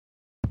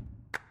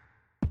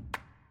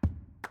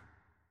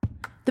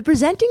The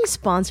presenting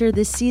sponsor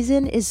this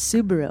season is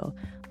Subaru.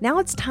 Now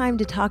it's time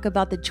to talk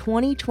about the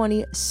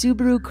 2020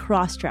 Subaru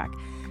Crosstrek.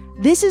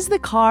 This is the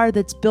car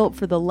that's built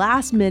for the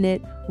last minute,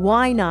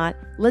 why not,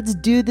 let's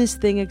do this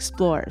thing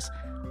explorers.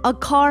 A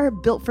car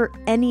built for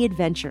any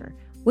adventure.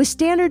 With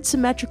standard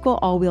symmetrical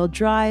all-wheel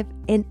drive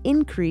and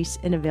increase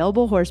in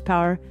available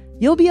horsepower,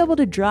 you'll be able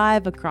to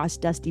drive across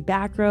dusty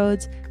back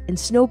roads and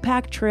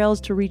snow-packed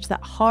trails to reach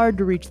that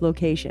hard-to-reach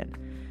location.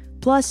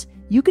 Plus,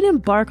 you can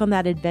embark on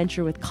that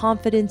adventure with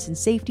confidence and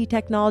safety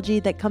technology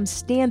that comes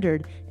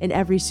standard in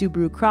every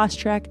Subaru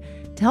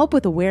Crosstrek to help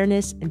with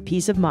awareness and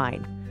peace of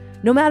mind.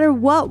 No matter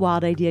what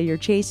wild idea you're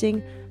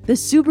chasing, the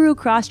Subaru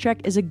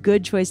Crosstrek is a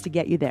good choice to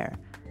get you there.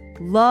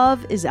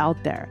 Love is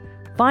out there.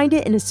 Find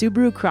it in a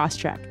Subaru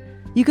Crosstrek.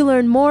 You can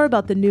learn more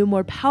about the new,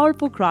 more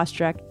powerful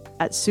Crosstrek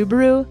at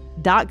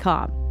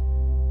Subaru.com.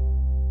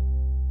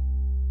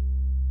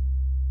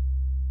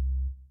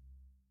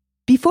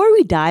 Before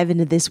we dive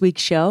into this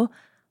week's show,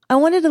 I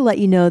wanted to let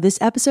you know this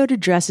episode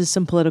addresses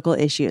some political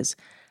issues.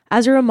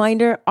 As a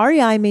reminder,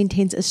 REI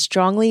maintains a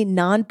strongly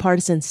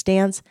nonpartisan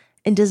stance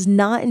and does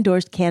not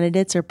endorse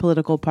candidates or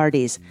political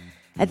parties.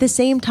 At the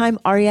same time,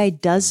 REI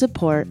does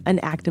support an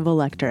active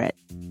electorate.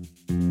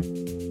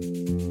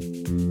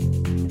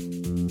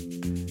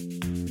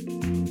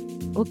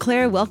 Well,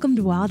 Claire, welcome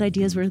to Wild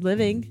Ideas Worth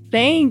Living.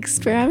 Thanks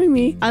for having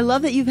me. I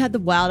love that you've had the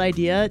wild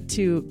idea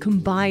to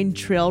combine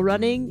trail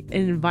running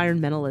and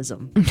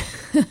environmentalism.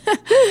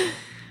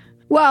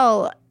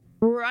 Well,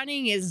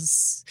 running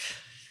is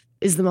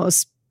the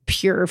most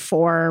pure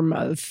form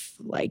of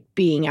like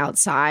being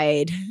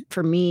outside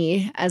for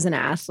me as an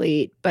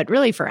athlete, but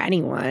really for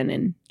anyone.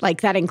 And like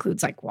that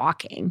includes like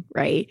walking,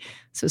 right?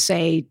 So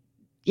say,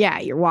 yeah,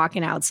 you're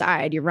walking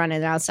outside, you're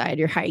running outside,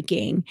 you're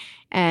hiking,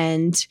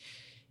 and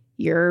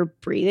you're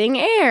breathing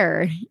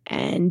air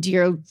and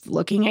you're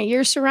looking at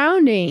your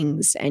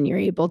surroundings and you're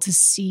able to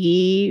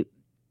see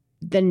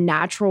the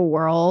natural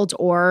world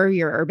or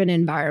your urban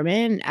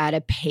environment at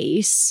a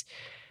pace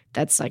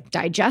that's like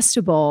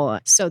digestible.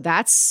 So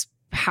that's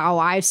how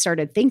I've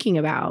started thinking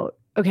about,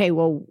 okay,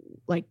 well,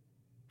 like,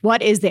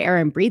 what is the air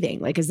I'm breathing?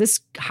 Like, is this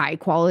high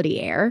quality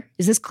air?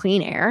 Is this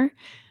clean air?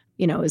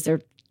 You know, is there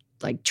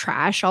like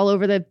trash all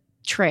over the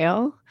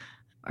trail?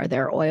 Are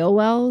there oil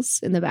wells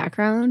in the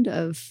background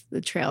of the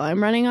trail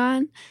I'm running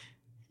on?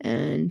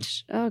 And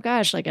oh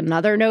gosh, like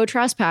another no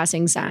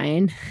trespassing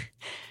sign.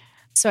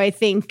 So I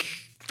think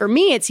for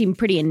me, it seemed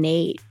pretty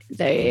innate,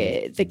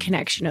 the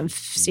connection of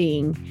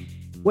seeing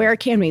where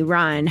can we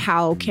run,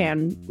 how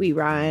can we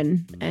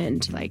run,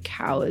 and like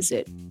how is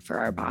it for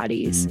our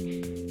bodies?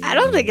 I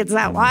don't think it's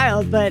that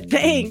wild, but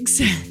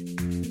thanks.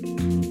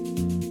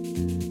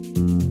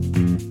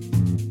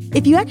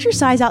 If you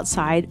exercise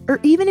outside, or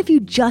even if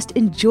you just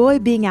enjoy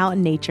being out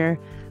in nature,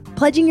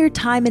 pledging your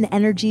time and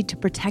energy to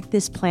protect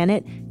this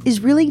planet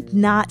is really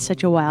not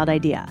such a wild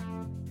idea.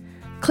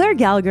 Clare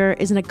Gallagher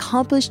is an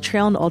accomplished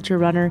trail and ultra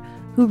runner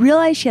who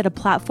realized she had a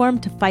platform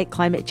to fight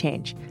climate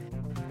change.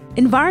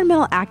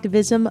 Environmental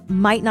activism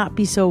might not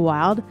be so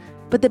wild,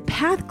 but the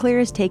path Clare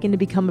has taken to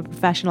become a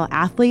professional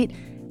athlete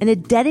and a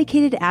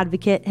dedicated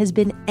advocate has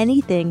been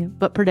anything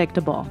but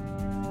predictable.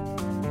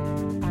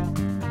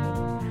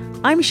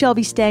 I'm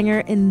Shelby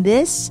Stanger, and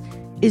this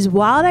is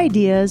Wild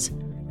Ideas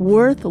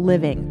Worth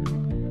Living.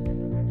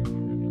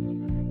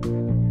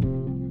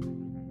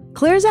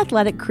 Clare's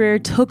athletic career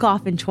took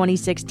off in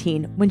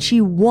 2016 when she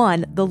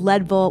won the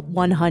Leadville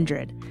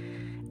 100.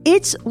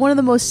 It's one of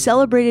the most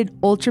celebrated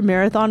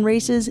ultramarathon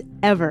races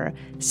ever,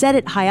 set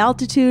at high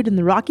altitude in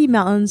the Rocky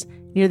Mountains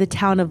near the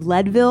town of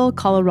Leadville,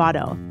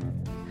 Colorado.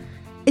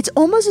 It's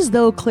almost as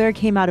though Clare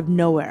came out of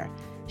nowhere.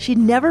 She'd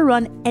never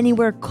run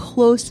anywhere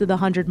close to the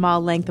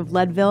 100-mile length of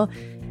Leadville,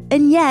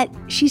 and yet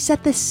she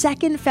set the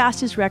second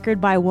fastest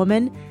record by a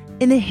woman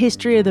in the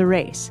history of the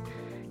race.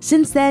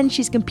 Since then,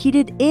 she's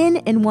competed in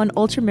and won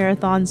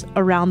ultramarathons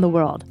around the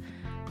world.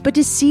 But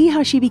to see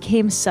how she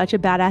became such a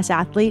badass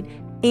athlete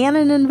and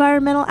an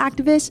environmental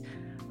activist,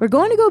 we're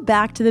going to go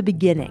back to the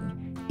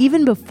beginning,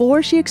 even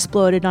before she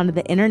exploded onto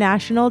the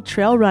international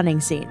trail running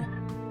scene.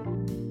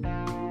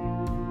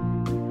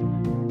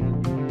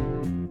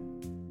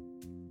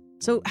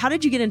 So how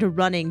did you get into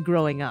running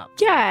growing up?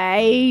 Yeah,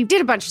 I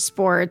did a bunch of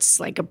sports,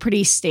 like a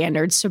pretty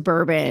standard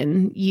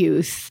suburban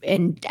youth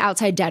and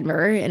outside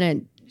Denver.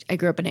 I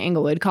grew up in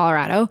Englewood,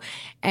 Colorado.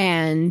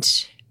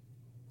 And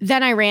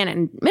then I ran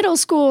in middle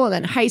school and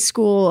then high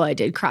school. I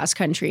did cross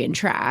country and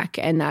track.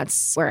 And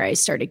that's where I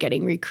started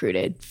getting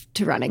recruited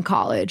to run in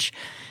college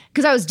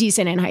because I was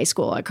decent in high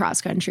school at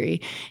cross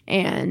country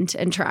and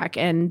track.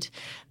 And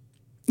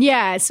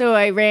yeah, so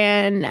I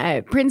ran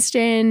at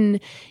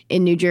Princeton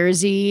in New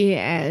Jersey,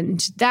 and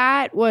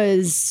that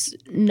was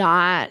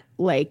not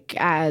like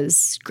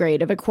as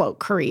great of a quote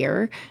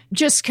career,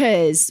 just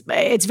because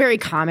it's very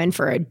common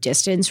for a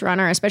distance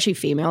runner, especially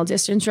female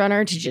distance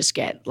runner, to just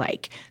get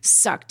like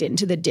sucked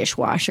into the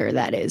dishwasher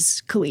that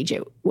is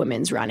collegiate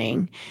women's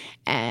running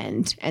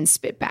and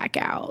spit back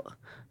out.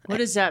 What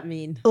does that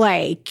mean?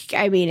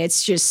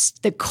 It's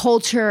just the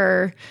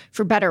culture,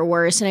 for better or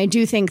worse. And I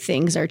do think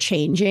things are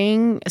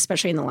changing,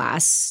 especially in the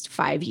last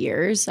 5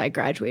 years. I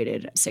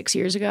graduated 6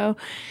 years ago.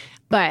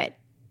 But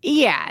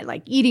yeah,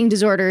 like eating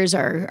disorders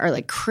are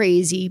like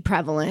crazy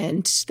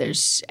prevalent.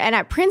 And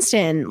at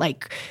Princeton,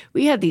 like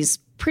we had these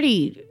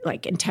pretty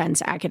like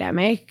intense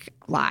academic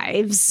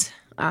lives.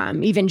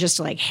 Even just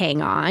to like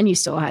hang on, you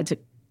still had to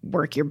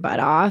work your butt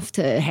off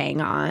to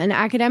hang on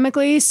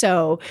academically.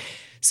 So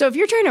if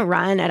you're trying to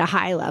run at a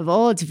high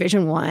level,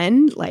 Division I,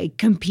 like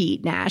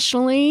compete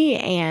nationally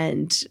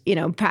and,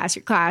 pass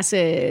your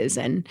classes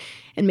and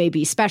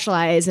maybe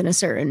specialize in a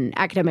certain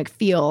academic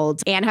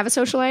field and have a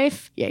social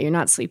life, yeah, you're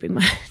not sleeping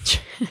much.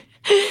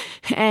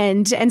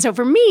 And so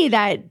for me,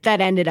 that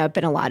ended up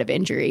in a lot of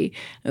injury.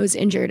 I was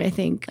injured, I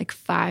think, like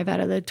 5 out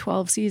of the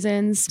 12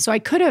 seasons. So I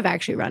could have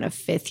actually run a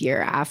 5th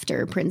year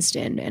after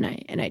Princeton,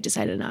 and I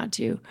decided not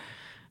to.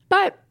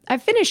 But I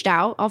finished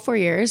out all 4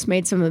 years,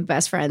 made some of the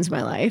best friends of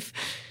my life.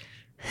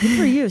 Good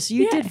for you. So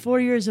you did 4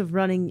 years of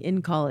running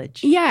in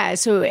college. Yeah.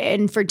 So,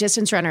 and for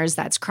distance runners,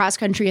 that's cross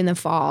country in the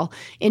fall,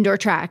 indoor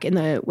track in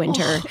the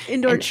winter. Oh,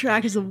 indoor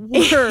track is the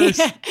worst.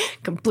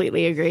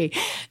 Completely agree.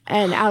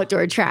 And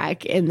outdoor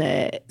track in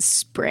the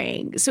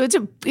spring. So it's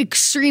an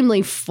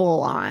extremely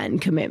full on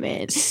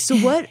commitment. So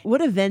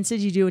what events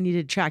did you do when you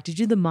did track? Did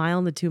you do the mile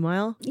and the 2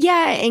 mile?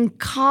 Yeah. In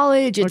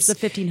college, it's the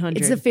 1500.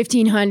 It's the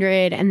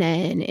 1500. And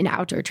then in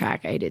outdoor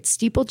track, I did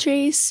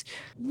steeplechase.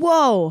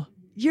 Whoa.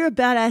 You're a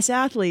badass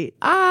athlete.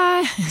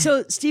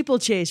 So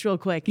steeplechase, real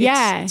quick.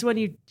 It's when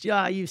you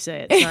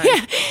say it. Sorry.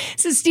 Yeah.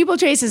 So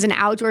steeplechase is an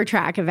outdoor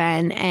track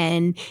event,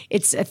 and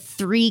it's a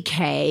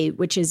 3K,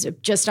 which is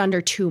just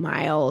under 2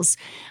 miles.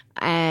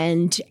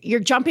 And you're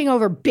jumping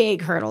over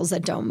big hurdles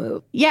that don't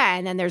move. Yeah,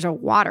 and then there's a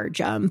water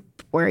jump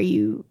where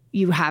you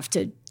have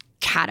to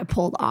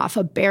catapult off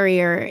a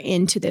barrier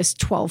into this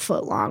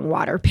 12-foot long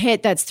water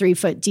pit that's 3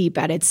 foot deep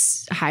at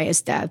its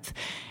highest depth.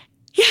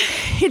 Yeah,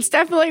 it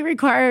definitely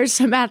requires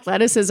some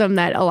athleticism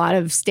that a lot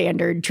of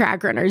standard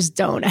track runners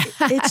don't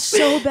have. It's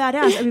so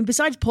badass. I mean,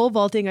 besides pole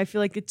vaulting, I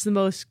feel like it's the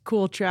most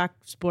cool track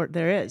sport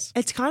there is.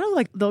 It's kind of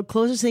like the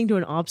closest thing to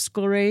an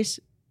obstacle race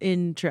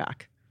in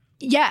track.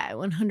 Yeah,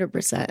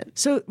 100%.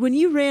 So when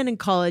you ran in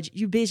college,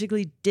 you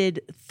basically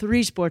did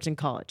 3 sports in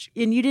college,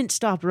 and you didn't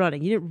stop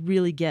running. You didn't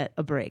really get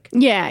a break.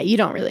 Yeah, you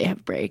don't really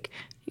have a break.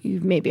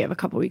 You maybe have a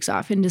couple weeks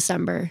off in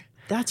December.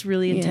 That's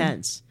really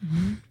intense.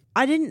 Mm-hmm.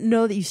 I didn't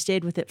know that you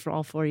stayed with it for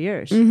all 4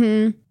 years.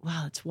 Mm-hmm.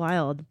 Wow, it's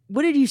wild.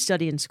 What did you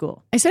study in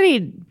school? I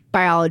studied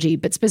biology,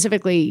 but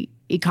specifically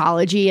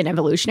ecology and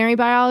evolutionary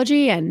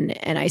biology, and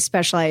I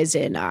specialized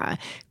in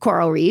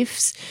coral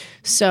reefs.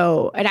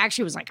 So it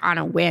actually was like on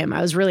a whim.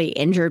 I was really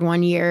injured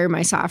one year,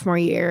 my sophomore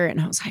year,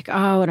 and I was like,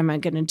 oh, what am I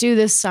going to do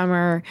this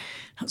summer?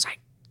 I was like,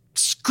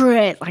 screw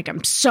it. Like,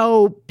 I'm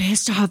so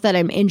pissed off that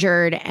I'm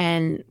injured.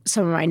 And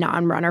some of my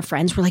non-runner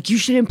friends were like, you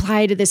should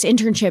apply to this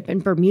internship in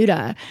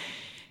Bermuda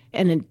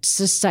and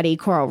to study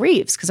coral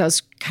reefs, because I was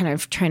kind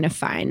of trying to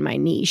find my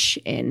niche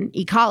in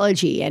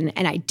ecology. And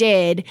I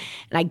did,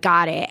 and I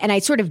got it. And I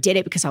sort of did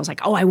it because I was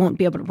like, oh, I won't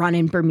be able to run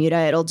in Bermuda.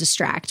 It'll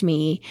distract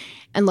me.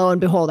 And lo and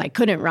behold, I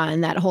couldn't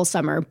run that whole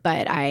summer,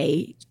 but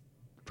I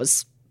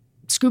was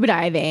scuba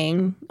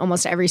diving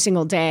almost every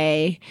single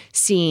day,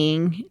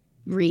 seeing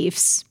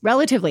reefs,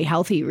 relatively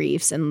healthy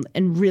reefs, and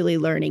really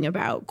learning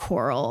about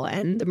coral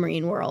and the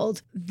marine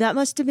world. That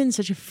must have been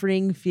such a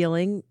freeing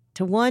feeling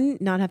to, one,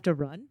 not have to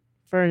run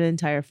for an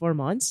entire 4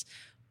 months,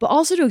 but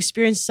also to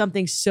experience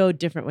something so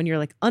different when you're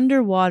like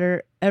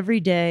underwater every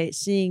day,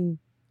 seeing,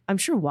 I'm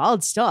sure,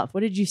 wild stuff.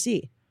 What did you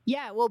see?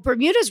 Yeah, well,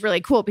 Bermuda's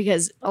really cool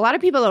because a lot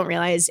of people don't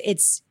realize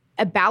it's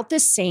about the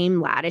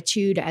same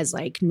latitude as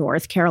like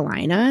North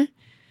Carolina.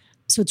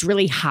 So it's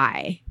really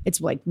high.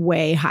 It's like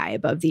way high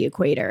above the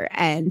equator.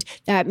 And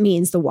that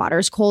means the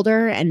water's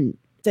colder, and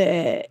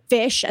the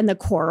fish and the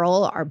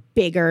coral are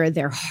bigger.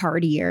 They're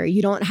hardier.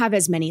 You don't have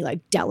as many like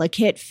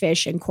delicate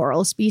fish and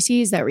coral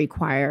species that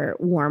require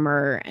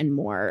warmer and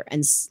more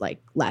and like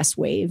less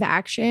wave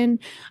action.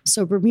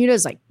 So Bermuda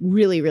is like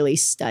really, really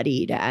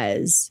studied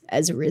as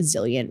a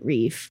resilient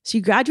reef. So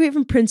you graduate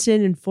from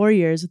Princeton in 4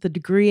 years with a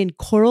degree in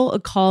coral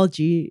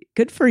ecology.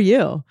 Good for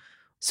you.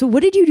 So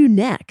what did you do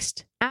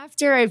next?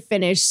 After I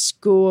finished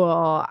school,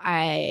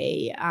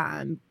 I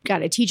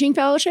got a teaching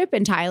fellowship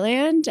in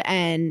Thailand,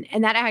 and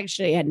that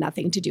actually had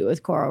nothing to do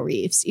with coral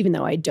reefs, even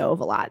though I dove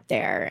a lot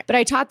there. But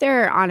I taught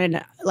there on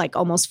and like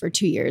almost for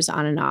 2 years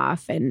on and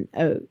off, and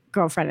a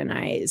girlfriend and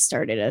I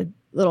started a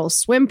little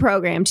swim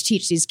program to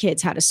teach these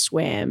kids how to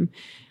swim.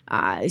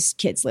 These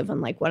kids live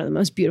on like one of the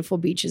most beautiful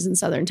beaches in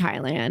southern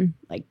Thailand.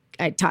 Like,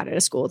 I taught at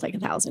a school with like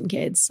 1,000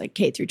 kids, like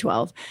K through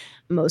 12,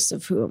 most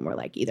of whom were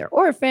like either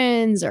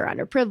orphans or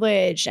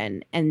underprivileged,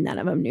 and none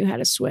of them knew how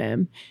to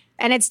swim.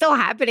 And it's still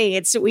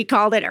happening. We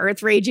called it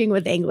Earth Raging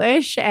with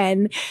English.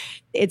 And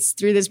it's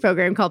through this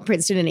program called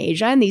Princeton in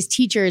Asia. And these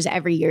teachers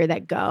every year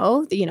that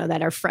go,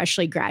 that are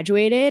freshly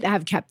graduated,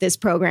 have kept this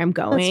program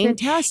going.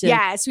 That's fantastic.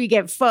 Yeah. So we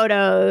get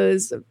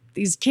photos of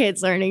these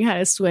kids learning how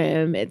to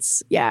swim.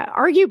 It's,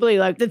 arguably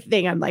like the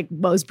thing I'm like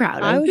most proud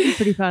of. I would be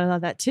pretty proud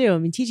of that too. I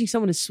mean, teaching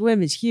someone to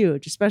swim is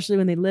huge, especially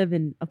when they live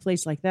in a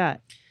place like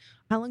that.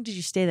 How long did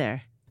you stay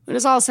there? When it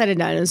was all said and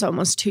done, it was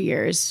almost 2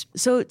 years.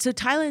 So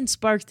Thailand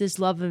sparked this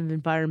love of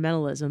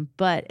environmentalism,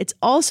 but it's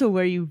also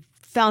where you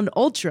found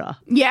ultra.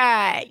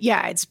 Yeah,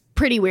 it's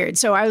pretty weird.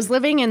 So I was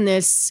living in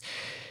this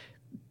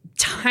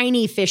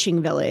tiny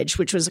fishing village,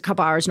 which was a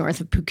couple hours north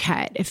of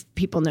Phuket, if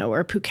people know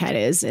where Phuket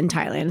is in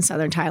Thailand, in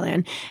southern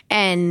Thailand.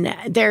 And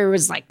there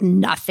was like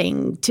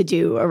nothing to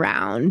do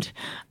around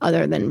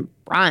other than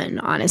run,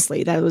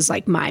 honestly. That was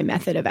like my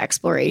method of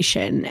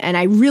exploration. And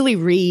I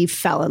really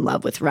fell in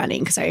love with running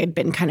because I had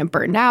been kind of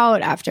burned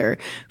out after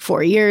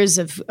 4 years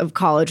of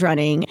college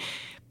running.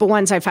 But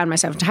once I found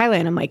myself in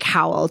Thailand, I'm like,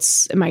 how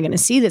else am I going to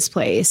see this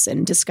place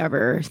and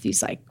discover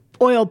these like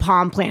oil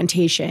palm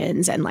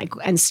plantations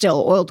and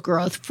still oiled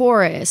growth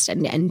forest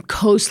and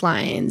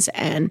coastlines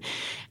and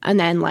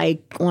then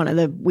like one of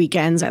the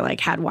weekends I like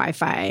had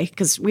Wi-Fi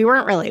because we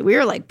were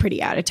like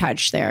pretty out of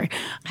touch there.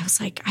 I was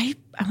like, I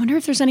wonder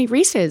if there's any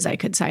races I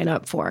could sign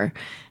up for.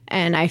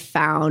 And I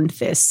found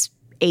this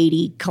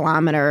 80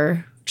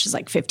 kilometer, which is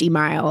like 50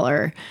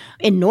 miler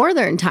in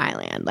northern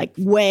Thailand, like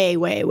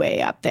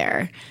way up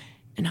there.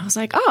 And I was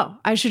like, oh,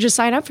 I should just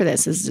sign up for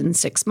this. This is in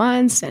 6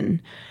 months.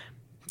 And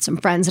some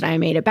friends and I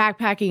made a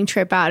backpacking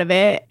trip out of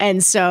it.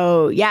 And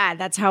so,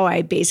 that's how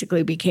I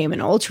basically became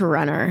an ultra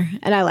runner.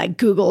 And I like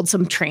Googled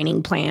some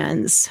training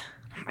plans.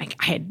 Like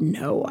I had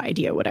no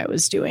idea what I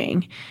was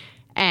doing.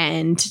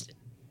 And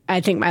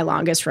I think my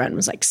longest run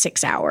was like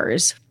 6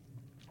 hours,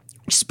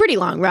 which is a pretty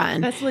long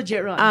run. That's a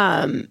legit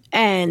run.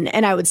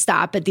 And I would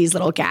stop at these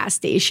little gas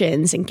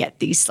stations and get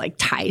these like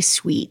Thai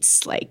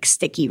sweets, like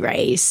sticky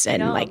rice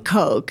and like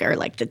Coke or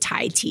like the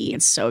Thai tea.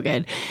 It's so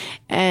good.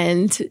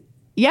 And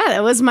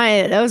that was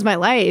my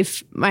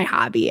life, my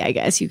hobby, I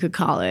guess you could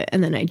call it.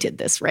 And then I did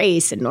this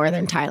race in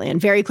northern Thailand,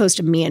 very close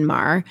to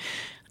Myanmar,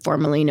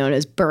 formerly known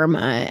as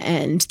Burma.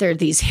 And there are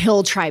these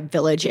hill tribe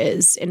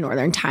villages in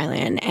northern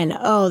Thailand. And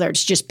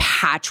there's just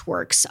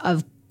patchworks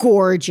of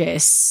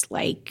gorgeous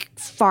like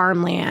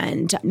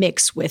farmland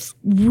mixed with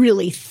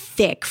really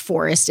thick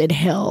forested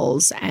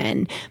hills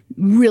and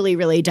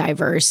really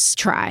diverse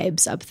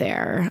tribes up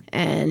there.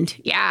 And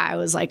I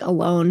was like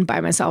alone by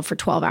myself for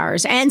 12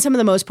 hours. And some of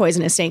the most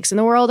poisonous snakes in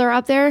the world are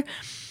up there.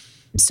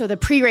 So the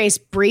pre-race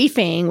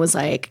briefing was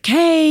like,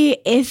 okay,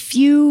 if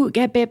you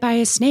get bit by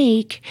a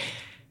snake,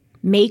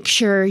 make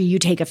sure you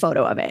take a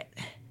photo of it.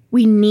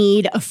 We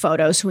need a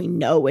photo so we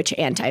know which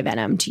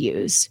anti-venom to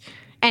use.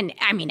 And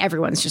I mean,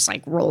 everyone's just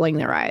like rolling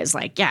their eyes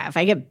like, if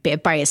I get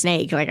bit by a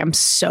snake, like I'm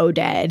so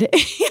dead.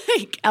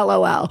 Like,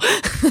 LOL.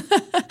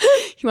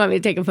 You want me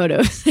to take a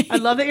photo? I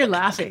love that you're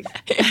laughing.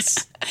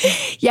 Yes.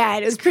 Yeah,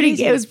 it was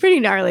pretty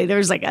gnarly. There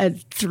was like a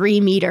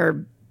 3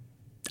 meter,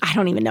 I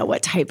don't even know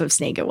what type of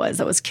snake it was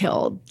that was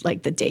killed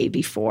like the day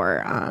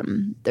before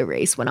the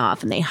race went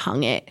off, and they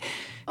hung it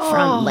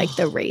from like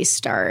the race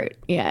start.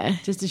 Yeah.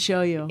 Just to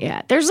show you.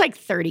 Yeah. There's like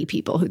 30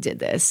 people who did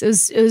this.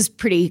 It was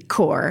pretty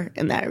core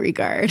in that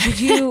regard.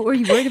 Were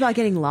you worried about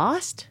getting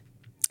lost?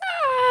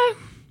 I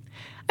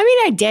mean,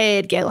 I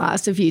did get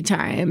lost a few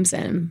times,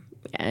 and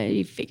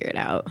you figure it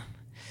out.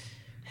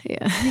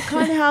 Yeah. You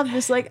kind of have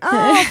this like,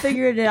 I'll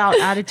figure it out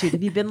attitude.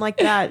 Have you been like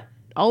that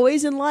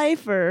always in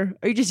life, or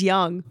are you just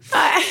young?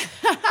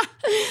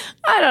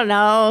 I don't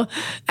know.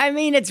 I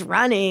mean, it's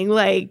running.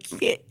 Like,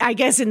 I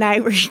guess in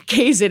that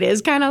case, it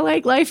is kind of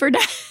like life or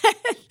death.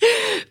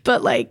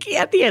 But like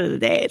at the end of the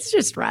day, it's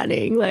just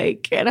running.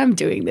 Like, and I'm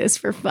doing this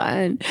for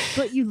fun.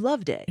 But you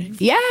loved it.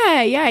 Yeah.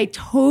 I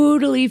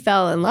totally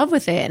fell in love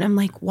with it. And I'm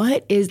like,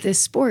 what is this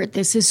sport?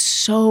 This is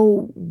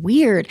so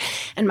weird.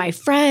 And my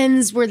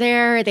friends were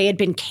there. They had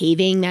been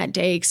caving that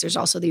day because there's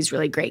also these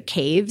really great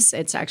caves.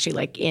 It's actually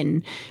like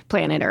in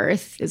Planet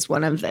Earth is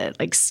one of the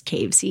like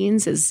cave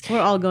scenes. We're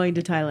all going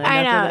to Thailand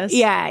I after know. this.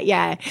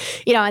 Yeah.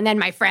 And then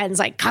my friends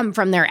like come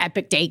from their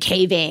epic day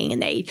caving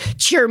and they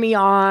cheer me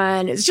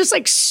on. It's just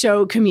like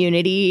so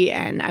community.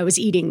 And I was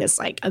eating this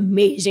like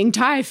amazing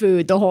Thai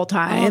food the whole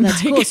time. Oh,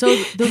 that's cool. So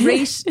the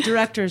race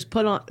directors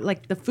put on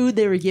like the food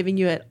they were giving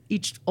you at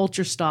each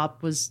ultra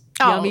stop was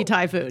yummy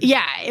Thai food.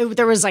 Yeah.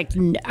 There was like,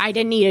 I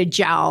didn't eat a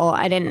gel.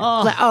 I didn't.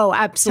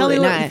 Absolutely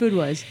Tell me not. what your food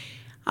was.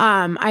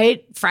 I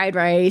ate fried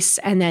rice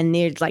and then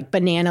they had like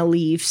banana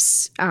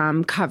leaves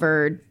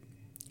covered.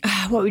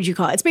 What would you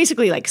call it? It's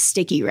basically like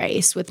sticky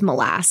rice with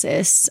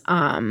molasses.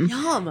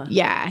 Yum.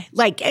 Yeah.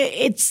 Like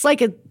it's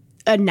like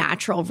a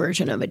natural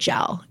version of a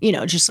gel,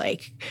 just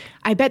like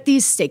I bet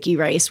these sticky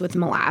rice with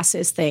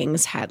molasses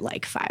things had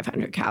like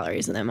 500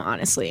 calories in them,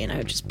 honestly. And I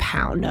would just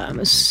pound them. It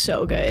was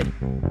so good.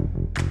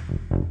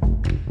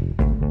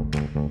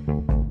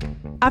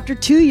 After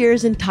 2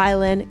 years in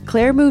Thailand,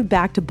 Claire moved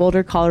back to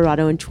Boulder,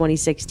 Colorado in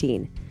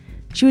 2016.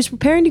 She was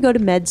preparing to go to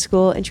med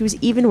school and she was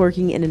even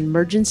working in an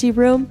emergency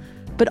room.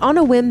 But on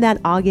a whim that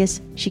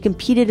August, she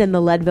competed in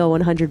the Leadville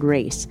 100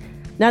 race.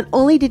 Not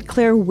only did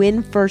Claire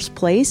win first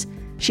place,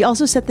 she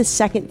also set the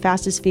second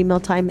fastest female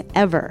time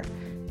ever.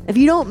 If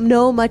you don't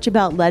know much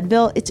about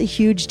Leadville, it's a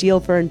huge deal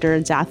for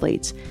endurance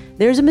athletes.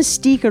 There's a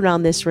mystique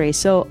around this race,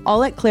 so I'll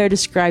let Claire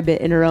describe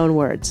it in her own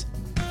words.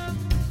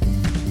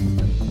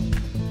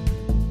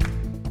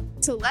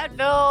 So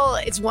Leadville,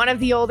 it's one of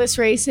the oldest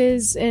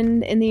races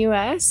in the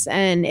U.S.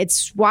 And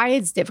it's why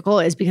it's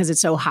difficult is because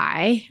it's so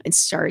high. It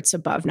starts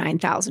above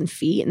 9,000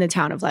 feet in the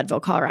town of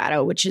Leadville,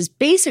 Colorado, which is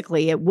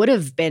basically, it would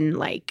have been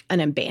like an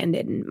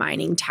abandoned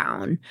mining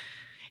town.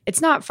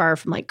 It's not far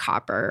from like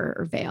Copper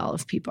or Vail,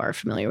 if people are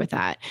familiar with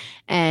that.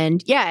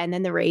 And and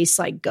then the race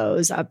like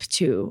goes up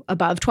to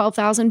above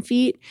 12,000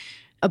 feet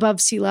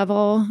above sea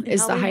level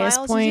is the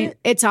highest point.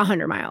 It's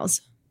 100 miles.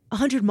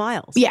 100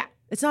 miles? Yeah.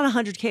 It's not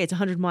 100K, it's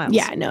 100 miles.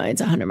 Yeah, no,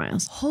 it's 100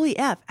 miles. Holy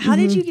F. How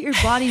did you get your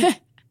body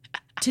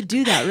to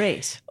do that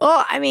race?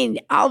 Well, I mean,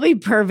 I'll be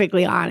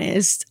perfectly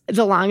honest.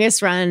 The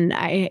longest run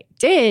I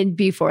did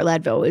before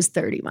Leadville was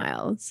 30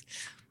 miles.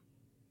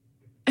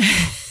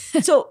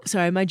 So,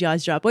 sorry, my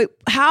jaws dropped. Wait,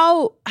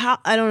 how?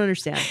 I don't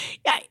understand.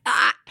 Yeah,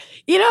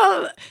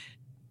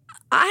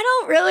 I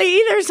don't really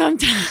either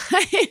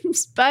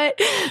sometimes,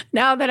 but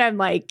now that I'm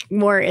like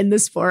more in the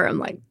sport, I'm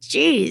like,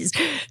 geez,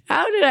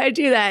 how did I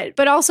do that?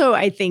 But also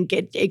I think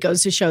it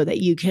goes to show that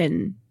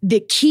the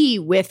key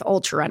with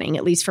ultra running,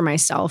 at least for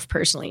myself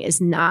personally,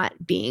 is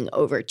not being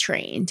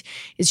overtrained,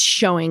 is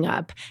showing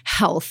up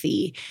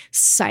healthy,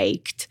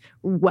 psyched,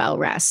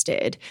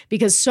 well-rested,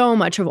 because so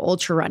much of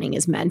ultra running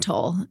is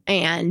mental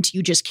and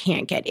you just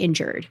can't get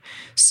injured.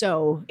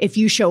 So if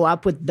you show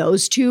up with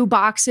those two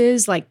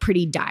boxes, like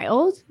pretty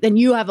dialed, then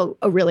you have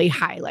a really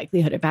high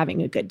likelihood of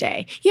having a good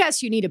day.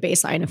 Yes, you need a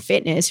baseline of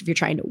fitness if you're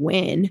trying to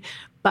win.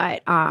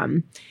 But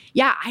I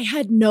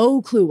had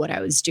no clue what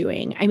I was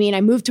doing. I mean,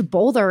 I moved to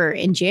Boulder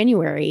in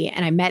January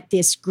and I met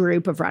this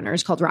group of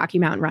runners called Rocky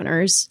Mountain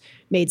Runners,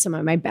 made some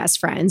of my best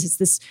friends. It's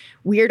this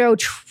weirdo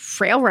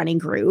trail running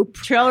group.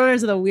 Trail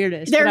runners are the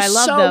weirdest. They're but I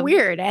love so them.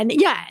 weird.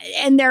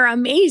 And they're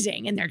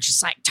amazing. And they're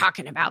just like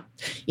talking about,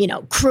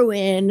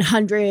 crewing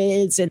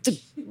hundreds and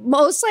the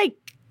most like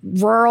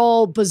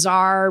rural,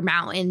 bizarre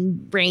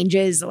mountain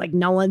ranges like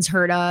no one's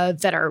heard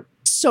of that are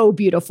so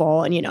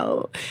beautiful. And,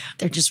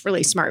 they're just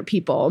really smart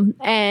people.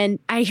 And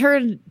I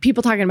heard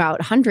people talking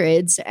about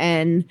hundreds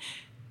and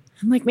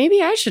I'm like,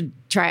 maybe I should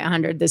try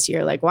 100 this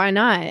year. Like, why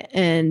not?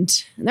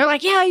 And they're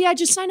like, yeah,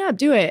 just sign up,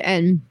 do it.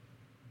 And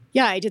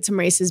I did some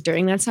races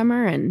during that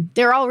summer and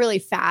they're all really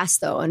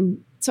fast though.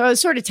 And so I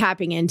was sort of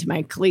tapping into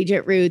my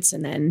collegiate roots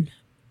and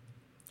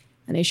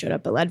I showed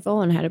up at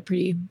Leadville and had a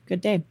pretty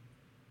good day.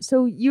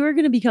 So you were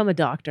going to become a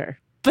doctor,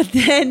 but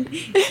then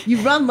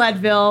you run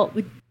Leadville.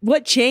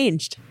 What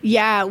changed?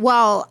 Yeah,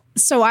 well,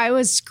 so I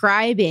was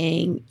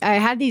scribing. I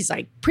had these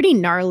like pretty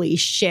gnarly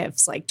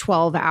shifts, like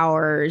 12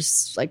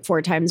 hours, like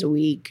 4 times a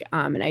week.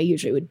 And I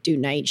usually would do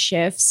night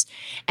shifts.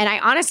 And I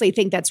honestly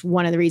think that's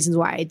one of the reasons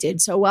why I did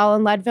so well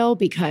in Leadville,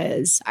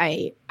 because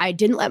I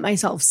didn't let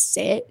myself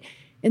sit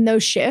in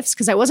those shifts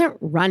because I wasn't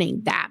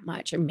running that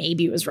much. Or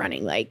maybe it was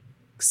running like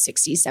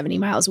 60, 70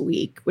 miles a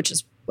week, which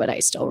is what I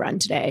still run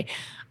today.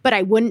 But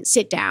I wouldn't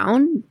sit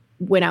down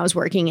when I was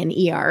working in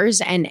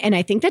ERs. And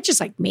I think that just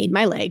like made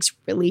my legs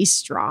really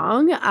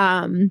strong.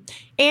 And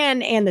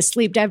the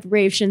sleep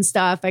deprivation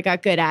stuff I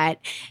got good at.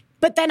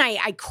 But then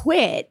I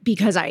quit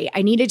because I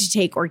needed to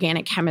take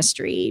organic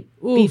chemistry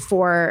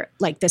before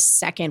like the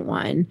second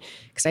one,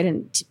 because I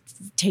didn't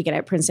take it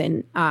at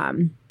Princeton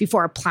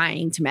before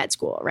applying to med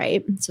school,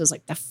 right? So it was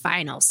like the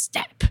final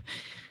step.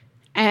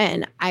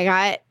 And I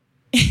got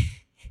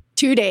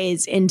 2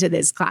 days into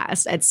this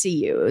class at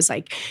CU. It was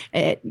like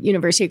at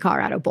University of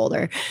Colorado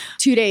Boulder.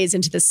 2 days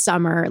into the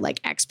summer like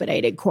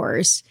expedited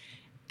course.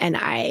 And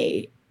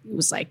I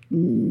was like,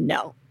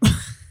 no.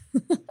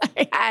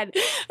 I had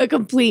a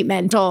complete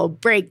mental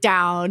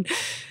breakdown.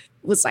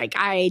 Was like,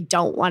 I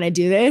don't want to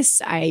do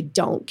this. I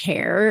don't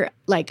care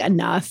like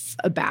enough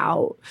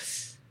about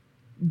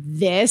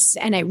this.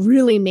 And it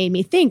really made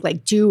me think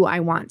like, do I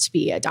want to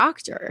be a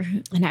doctor?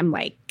 And I'm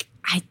like,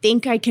 I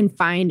think I can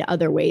find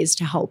other ways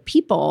to help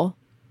people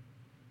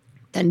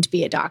than to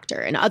be a doctor,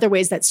 and other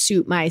ways that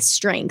suit my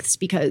strengths,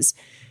 because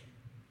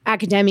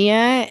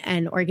academia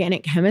and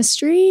organic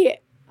chemistry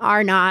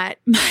are not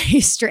my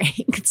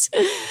strengths.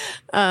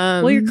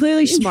 Well, you're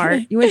clearly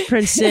smart. You went to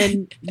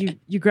Princeton,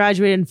 you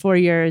graduated in 4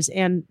 years,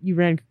 and you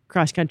ran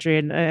cross country,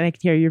 and I can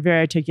hear you're very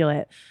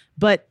articulate.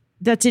 But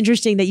that's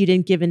interesting that you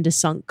didn't give in to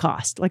sunk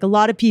cost. Like a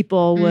lot of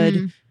people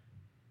would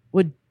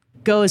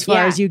go as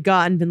far as you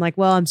got and been like,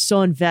 well, I'm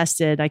so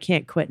invested, I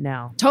can't quit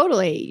now.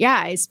 Totally. Yeah.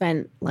 I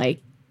spent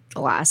like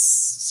the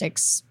last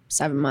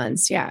 6-7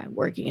 months,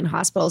 working in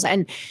hospitals.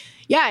 And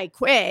I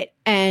quit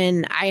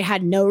and I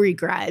had no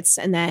regrets.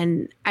 And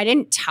then I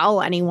didn't tell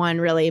anyone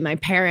really, my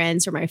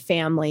parents or my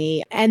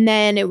family. And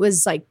then it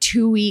was like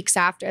 2 weeks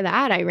after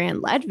that, I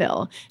ran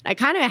Leadville. And I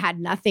kind of had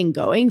nothing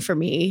going for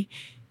me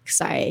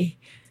because I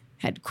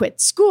had quit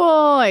school,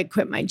 I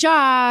quit my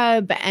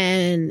job,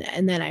 and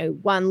then I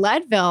won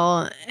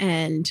Leadville.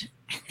 And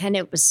then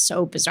it was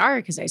so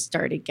bizarre because I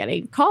started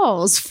getting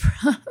calls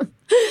from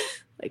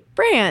like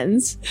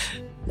brands.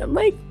 And I'm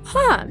like,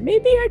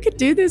 maybe I could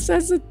do this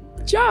as a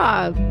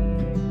job.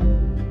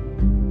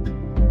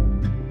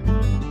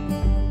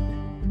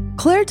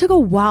 Clare took a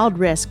wild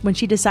risk when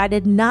she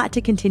decided not to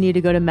continue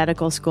to go to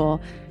medical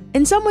school,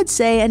 and some would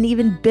say an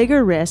even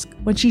bigger risk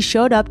when she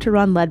showed up to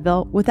run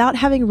Leadville without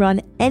having run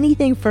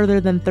anything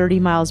further than 30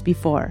 miles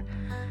before.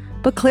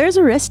 But Clare's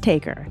a risk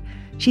taker.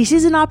 She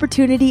sees an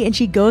opportunity and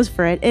she goes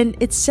for it, and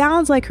it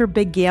sounds like her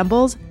big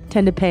gambles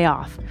tend to pay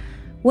off.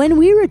 When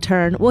we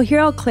return, we'll hear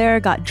how Clare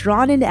got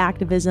drawn into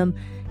activism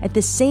at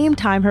the same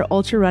time her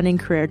ultra running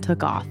career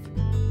took off.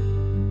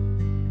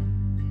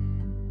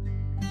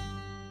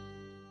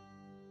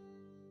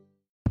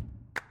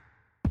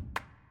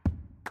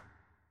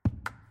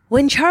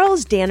 When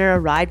Charles Danner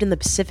arrived in the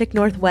Pacific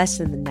Northwest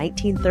in the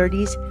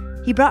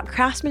 1930s, he brought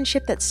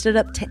craftsmanship that stood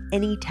up to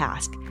any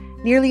task.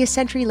 Nearly a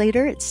century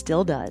later, it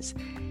still does.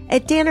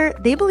 At Danner,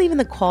 they believe in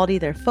the quality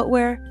of their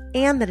footwear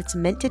and that it's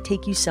meant to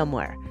take you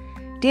somewhere.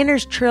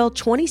 Danner's Trail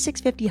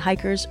 2650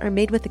 hikers are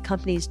made with the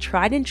company's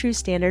tried and true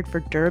standard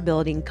for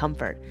durability and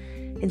comfort.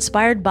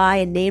 Inspired by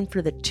and named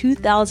for the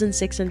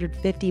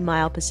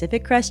 2,650-mile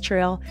Pacific Crest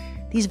Trail,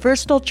 these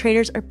versatile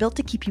trainers are built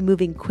to keep you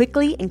moving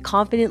quickly and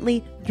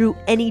confidently through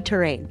any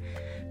terrain.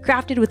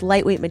 Crafted with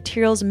lightweight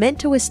materials meant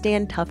to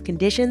withstand tough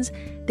conditions,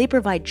 they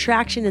provide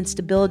traction and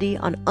stability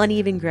on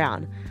uneven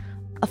ground.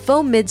 A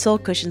foam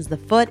midsole cushions the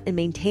foot and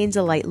maintains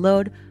a light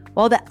load,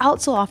 while the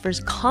outsole offers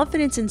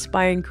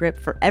confidence-inspiring grip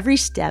for every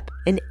step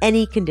in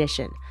any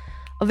condition.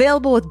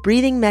 Available with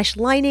breathing mesh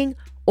lining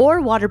or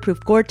waterproof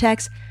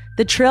Gore-Tex,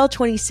 the Trail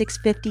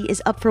 2650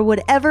 is up for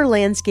whatever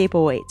landscape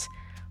awaits.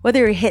 Whether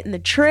you're hitting the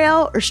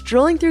trail or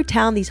strolling through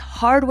town, these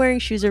hard-wearing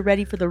shoes are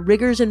ready for the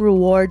rigors and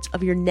rewards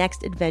of your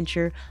next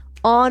adventure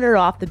on or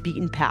off the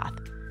beaten path.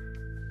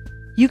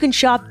 You can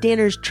shop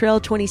Danner's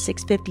Trail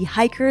 2650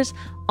 hikers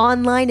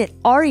online at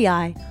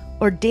REI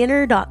or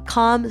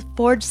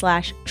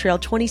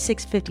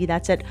danner.com/trail2650.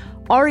 That's at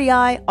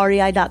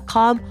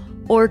rei.com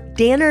or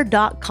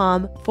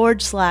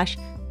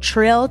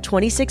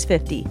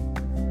danner.com/trail2650.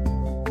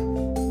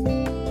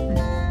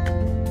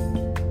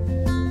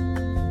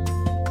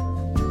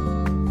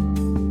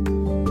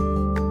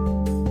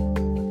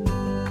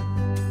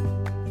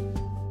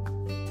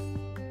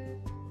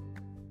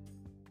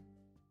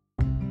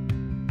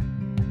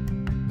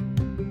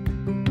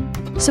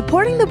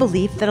 Supporting the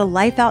belief that a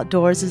life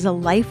outdoors is a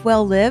life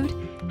well lived,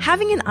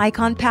 having an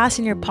Icon Pass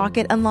in your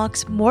pocket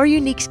unlocks more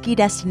unique ski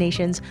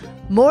destinations,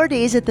 more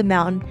days at the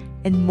mountain,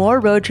 and more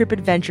road trip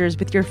adventures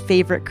with your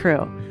favorite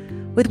crew.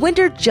 With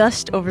winter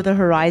just over the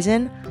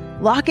horizon,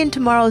 lock in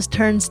tomorrow's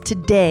turns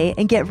today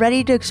and get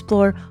ready to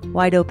explore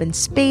wide open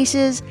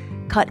spaces,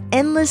 cut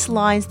endless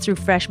lines through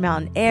fresh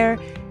mountain air,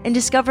 and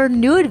discover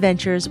new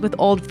adventures with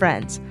old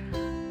friends.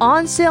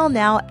 On sale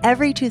now,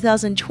 every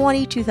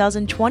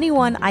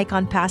 2020-2021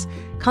 Icon Pass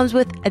comes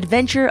with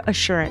Adventure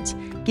Assurance,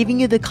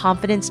 giving you the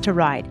confidence to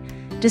ride.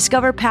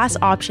 Discover pass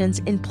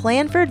options and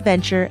plan for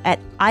adventure at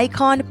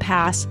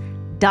iconpass.com.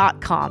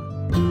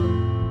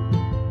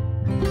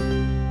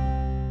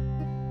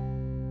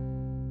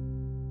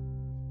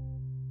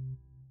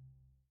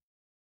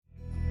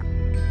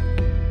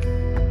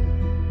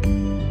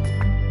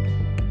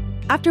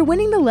 After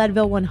winning the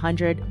Leadville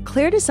 100,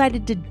 Clare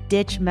decided to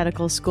ditch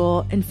medical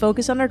school and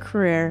focus on her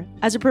career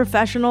as a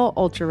professional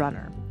ultra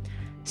runner.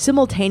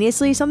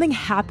 Simultaneously, something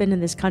happened in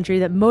this country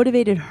that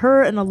motivated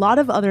her and a lot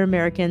of other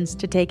Americans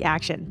to take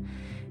action.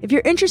 If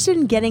you're interested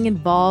in getting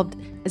involved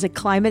as a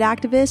climate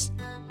activist,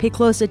 pay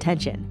close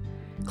attention.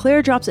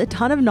 Clare drops a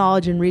ton of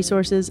knowledge and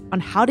resources on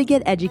how to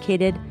get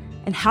educated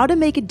and how to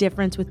make a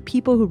difference with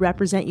people who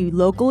represent you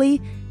locally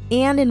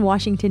and in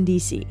Washington,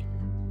 D.C.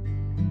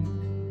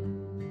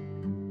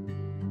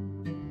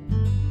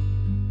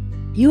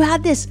 You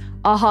had this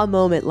aha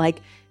moment,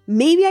 like,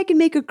 maybe I can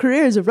make a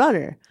career as a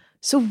runner.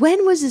 So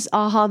when was this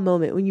aha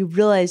moment when you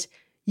realized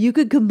you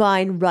could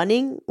combine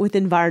running with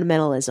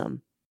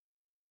environmentalism?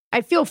 I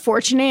feel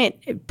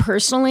fortunate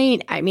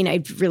personally. I mean,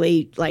 I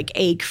really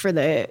ache for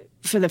the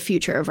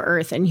future of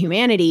Earth and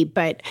humanity,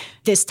 but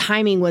this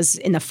timing was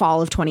in the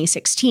fall of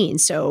 2016.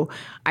 So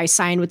I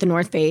signed with the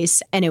North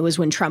Face, and it was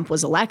when Trump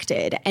was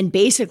elected. And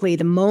basically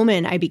the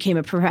moment I became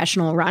a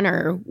professional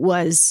runner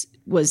was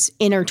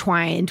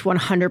intertwined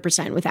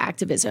 100% with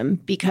activism,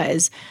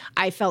 because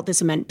I felt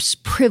this immense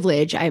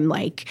privilege. I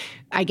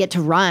get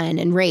to run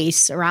and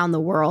race around the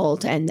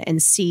world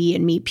and see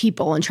and meet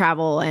people and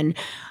travel and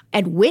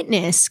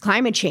witness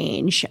climate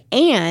change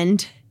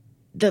and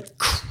the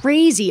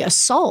crazy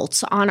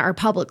assaults on our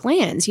public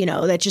lands,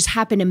 that just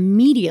happened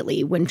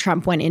immediately when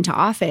Trump went into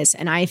office.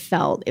 And I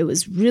felt it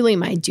was really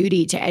my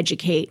duty to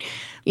educate,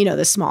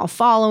 the small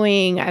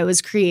following I was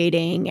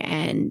creating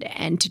and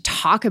to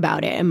talk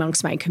about it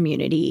amongst my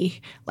community.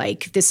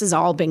 This has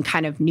all been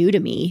kind of new to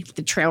me,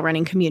 the trail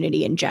running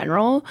community in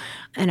general.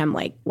 And I'm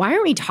like, why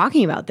aren't we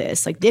talking about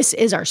this? This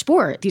is our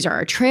sport. These are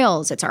our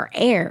trails. It's our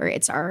air.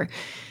 It's our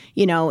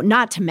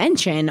not to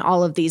mention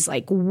all of these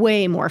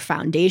way more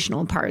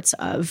foundational parts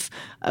of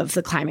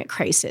the climate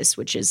crisis,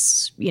 which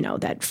is,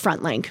 that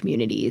frontline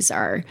communities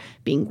are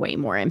being way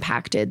more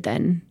impacted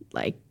than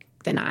I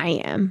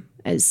am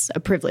as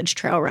a privileged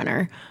trail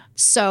runner.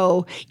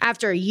 So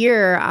after a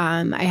year,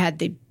 I had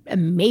the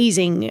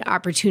amazing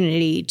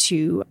opportunity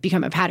to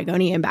become a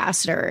Patagonia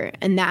ambassador.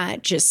 And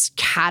that just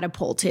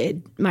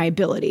catapulted my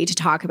ability to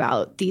talk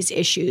about these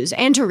issues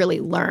and to really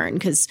learn,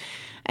 because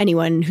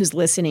anyone who's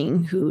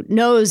listening who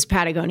knows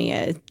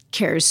Patagonia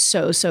cares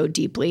so, so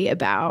deeply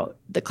about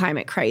the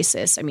climate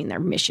crisis. I mean, their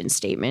mission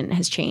statement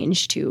has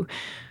changed to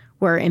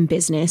we're in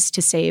business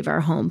to save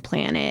our home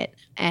planet.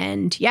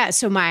 And yeah,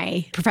 so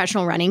my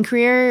professional running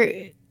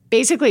career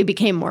basically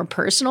became more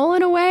personal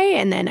in a way.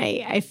 And then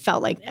I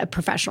felt like a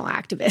professional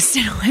activist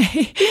in a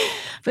way.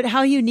 But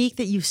how unique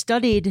that you've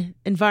studied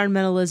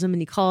environmentalism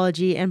and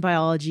ecology and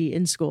biology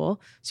in school.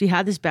 So you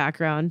had this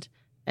background,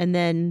 and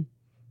then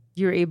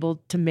you're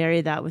able to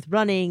marry that with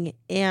running,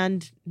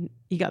 and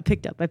you got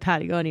picked up by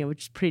Patagonia,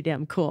 which is pretty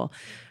damn cool.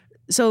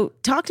 So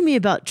talk to me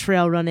about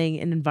trail running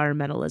and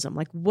environmentalism.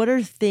 Like, what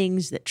are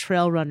things that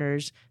trail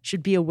runners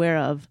should be aware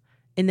of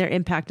in their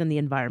impact on the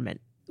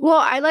environment? Well,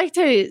 I like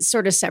to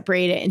sort of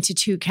separate it into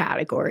two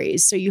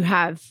categories. So you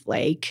have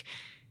like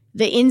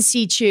the in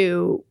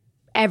situ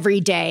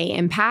everyday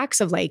impacts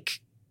of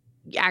like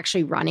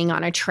actually running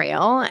on a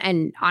trail.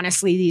 And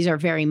honestly, these are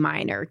very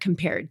minor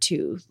compared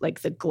to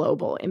like the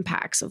global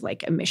impacts of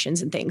like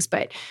emissions and things.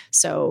 But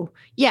so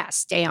yeah,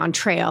 stay on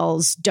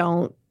trails.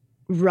 Don't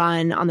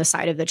run on the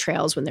side of the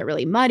trails when they're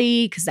really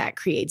muddy, because that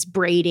creates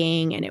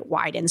braiding and it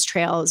widens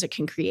trails. It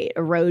can create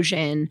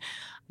erosion.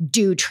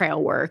 Do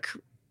trail work,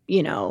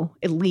 you know,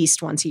 at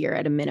least once a year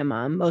at a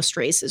minimum. Most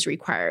races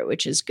require it,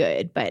 which is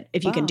good. But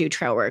if you can do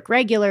trail work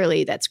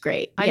regularly, that's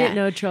great. I didn't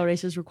know trail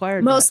races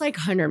required most that. Like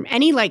 100,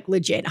 any like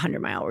legit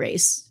 100-mile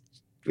race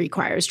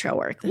requires trail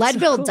work. That's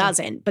Leadville so cool.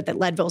 Doesn't, but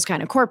Leadville's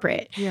kind of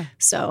corporate. Yeah.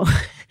 So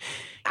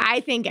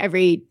I think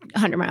every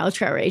 100-mile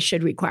trail race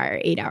should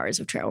require 8 hours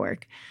of trail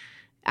work.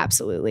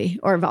 Absolutely.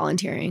 Or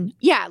volunteering.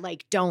 Yeah,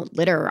 like don't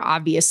litter,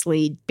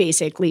 obviously,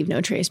 basic leave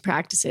no trace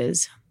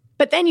practices.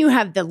 But then you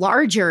have the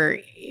larger,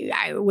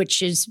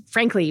 which is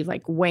frankly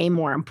like way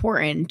more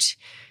important,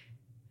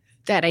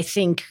 that I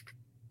think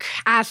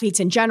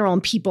athletes in general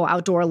and people,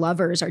 outdoor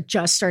lovers, are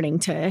just starting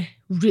to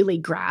really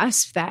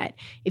grasp that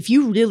if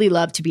you really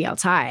love to be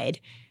outside,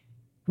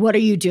 what are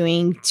you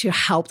doing to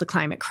help the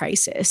climate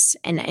crisis?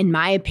 And in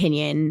my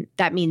opinion,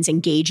 that means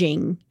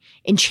engaging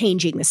in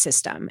changing the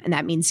system. And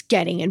that means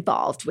getting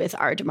involved with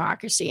our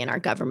democracy and our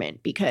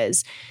government.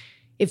 Because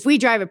if we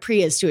drive a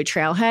Prius to a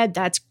trailhead,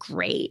 that's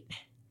great.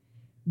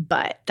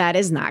 But that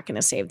is not going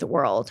to save the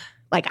world.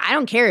 Like, I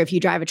don't care if you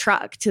drive a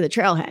truck to the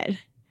trailhead.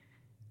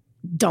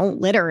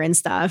 Don't litter and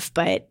stuff.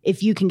 But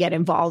if you can get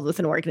involved with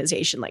an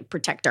organization like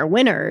Protect Our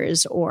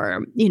Winters,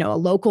 or, you know, a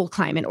local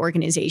climate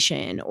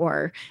organization,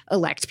 or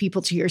elect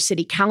people to your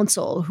city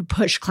council who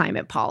push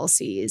climate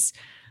policies,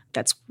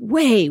 that's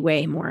way,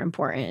 way more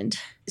important.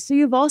 So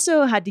you've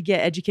also had to get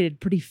educated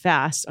pretty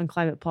fast on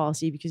climate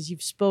policy because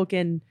you've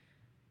spoken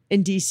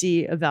in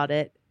DC about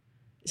it.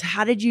 So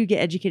how did you get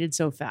educated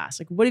so fast?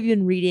 Like, what have you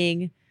been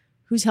reading?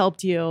 Who's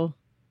helped you?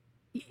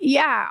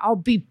 Yeah, I'll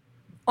be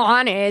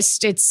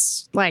honest.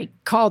 It's like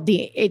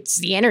it's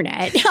the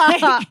internet.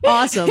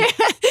 Awesome.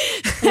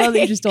 I love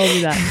that you just told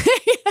me that.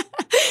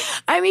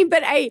 I mean,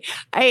 but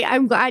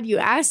I'm glad you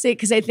asked it,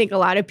 because I think a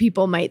lot of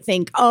people might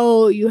think,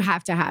 oh, you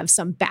have to have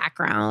some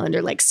background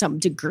or like some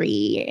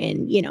degree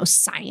in, you know,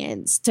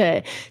 science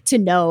to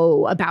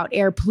know about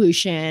air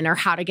pollution or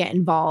how to get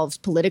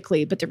involved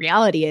politically. But the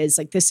reality is,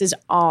 like, this is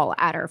all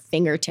at our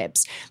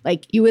fingertips.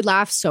 Like, you would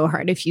laugh so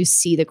hard if you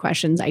see the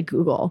questions I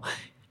Google.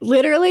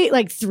 Literally,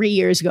 like 3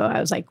 years ago,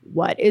 I was like,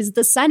 what is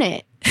the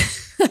Senate?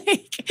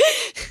 Like,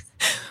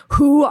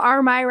 who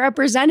are my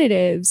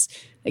representatives?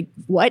 Like,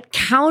 what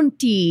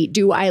county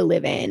do I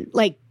live in?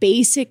 Like,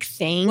 basic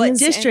things. What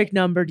district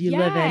number do you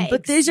live in?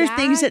 But these are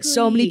things that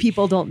so many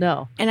people don't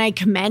know. And I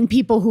commend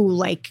people who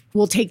like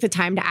will take the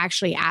time to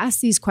actually ask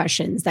these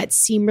questions that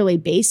seem really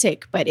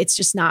basic, but it's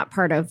just not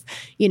part of,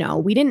 you know,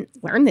 we didn't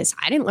learn this.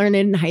 I didn't learn it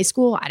in high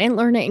school. I didn't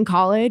learn it in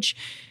college.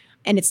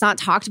 And it's not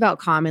talked about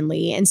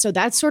commonly. And so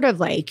that's sort of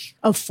like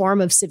a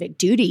form of civic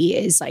duty,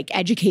 is like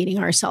educating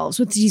ourselves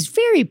with these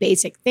very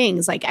basic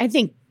things. Like, I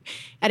think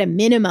at a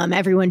minimum,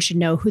 everyone should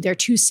know who their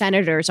 2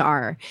 senators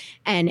are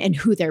and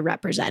who their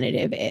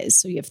representative is.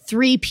 So you have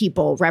 3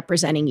 people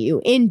representing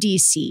you in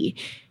DC.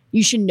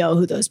 You should know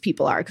who those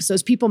people are, because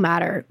those people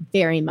matter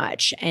very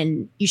much.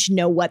 And you should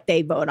know what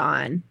they vote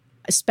on,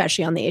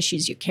 especially on the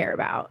issues you care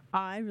about.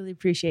 I really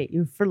appreciate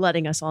you for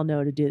letting us all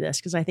know to do this,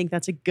 because I think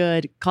that's a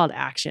good call to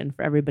action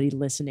for everybody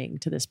listening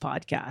to this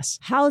podcast.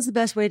 How is the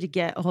best way to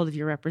get a hold of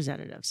your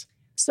representatives?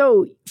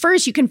 So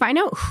first, you can find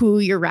out who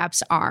your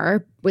reps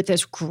are with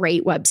this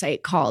great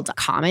website called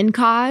Common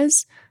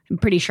Cause. I'm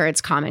pretty sure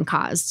it's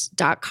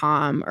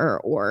commoncause.com or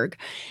org.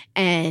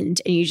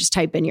 And you just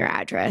type in your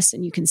address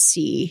and you can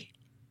see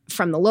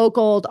from the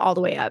local all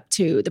the way up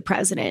to the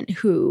president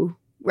who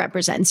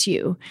represents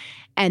you.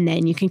 And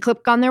then you can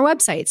click on their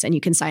websites and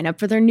you can sign up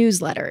for their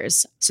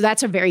newsletters. So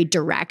that's a very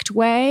direct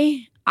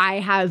way. I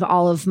have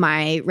all of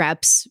my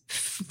reps'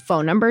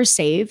 phone numbers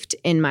saved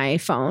in my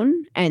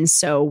phone. And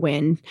so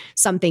when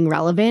something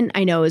relevant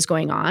I know is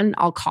going on,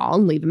 I'll call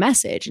and leave a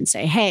message and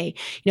say, hey,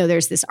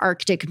 there's this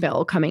Arctic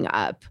bill coming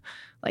up.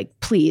 Like,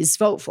 please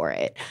vote for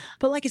it.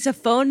 But like, it's a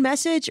phone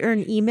message or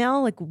an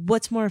email? Like,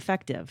 what's more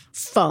effective?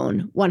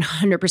 Phone,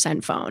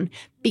 100% phone,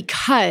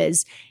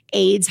 because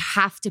aides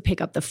have to pick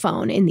up the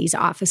phone in these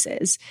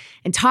offices,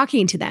 and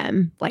talking to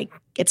them, like,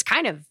 it's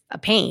kind of a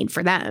pain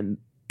for them,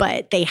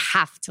 but they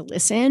have to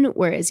listen.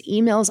 Whereas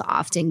emails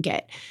often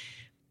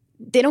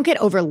they don't get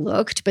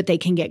overlooked, but they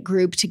can get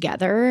grouped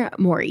together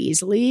more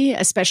easily,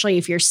 especially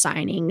if you're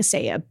signing,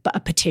 say, a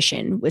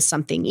petition with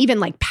something,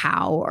 even like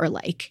POW or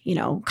like,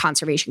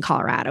 Conservation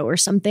Colorado or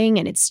something,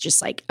 and it's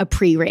just like a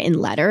pre-written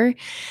letter,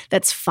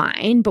 that's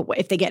fine. But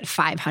if they get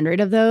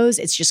 500 of those,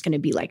 it's just going to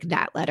be like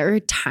that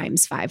letter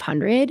times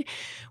 500.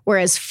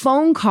 Whereas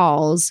phone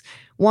calls,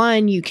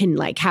 one, you can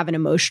like have an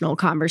emotional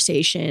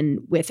conversation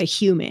with a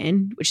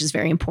human, which is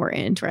very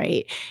important,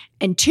 right?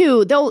 And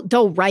two,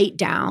 they'll write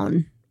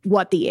down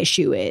what the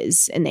issue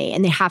is, and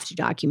they have to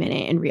document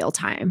it in real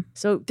time.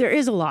 So there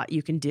is a lot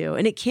you can do,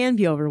 and it can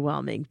be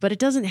overwhelming, but it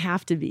doesn't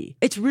have to be.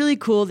 It's really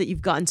cool that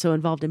you've gotten so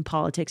involved in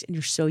politics, and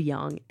you're so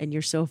young and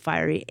you're so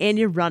fiery, and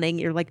you're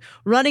like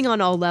running on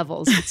all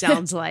levels. It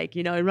sounds like,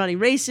 you're running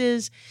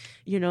races,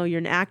 you're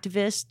an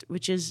activist,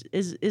 which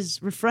is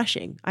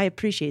refreshing. I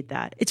appreciate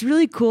that. It's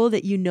really cool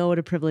that you know what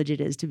a privilege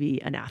it is to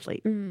be an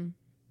athlete. Mm.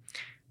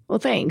 Well,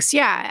 thanks.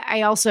 Yeah.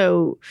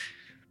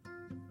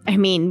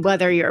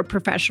 Whether you're a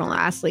professional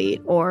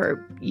athlete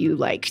or you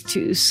like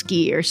to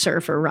ski or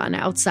surf or run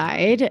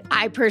outside,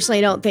 I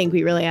personally don't think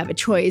we really have a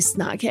choice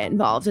not get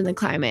involved in the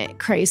climate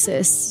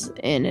crisis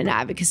in an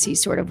advocacy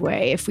sort of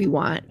way if we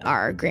want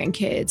our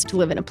grandkids to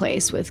live in a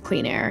place with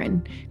clean air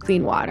and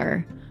clean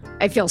water.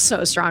 I feel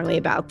so strongly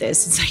about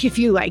this. It's like, if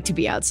you like to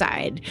be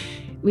outside,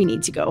 we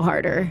need to go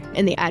harder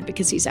in the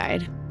advocacy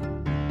side.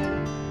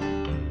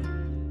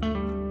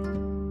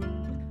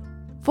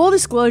 Full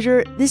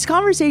disclosure, this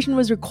conversation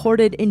was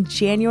recorded in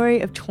January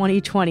of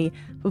 2020,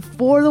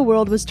 before the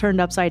world was turned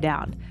upside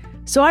down.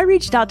 So I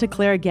reached out to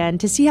Clare again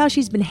to see how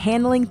she's been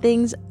handling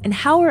things and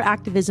how her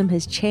activism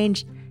has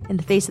changed in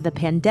the face of the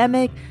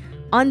pandemic,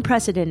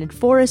 unprecedented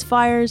forest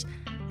fires,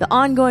 the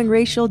ongoing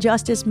racial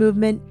justice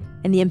movement,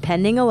 and the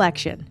impending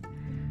election.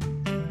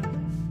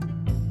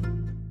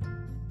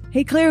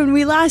 Hey Clare, when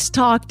we last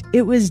talked,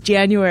 it was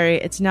January.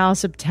 It's now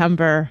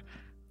September.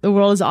 The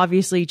world has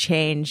obviously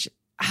changed.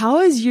 How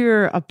has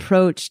your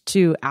approach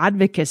to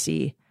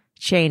advocacy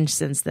changed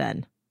since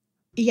then?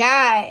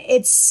 Yeah,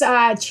 it's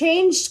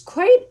changed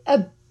quite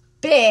a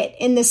bit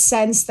in the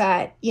sense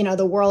that,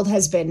 the world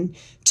has been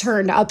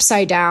turned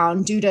upside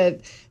down due to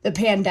the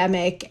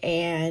pandemic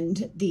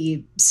and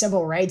the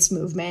civil rights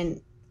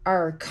movement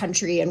our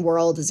country and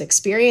world is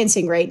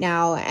experiencing right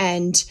now.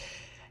 And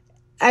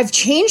I've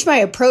changed my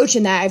approach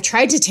in that I've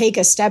tried to take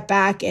a step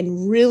back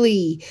and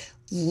really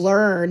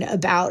learn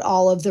about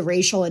all of the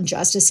racial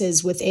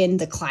injustices within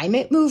the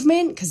climate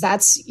movement, because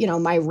that's,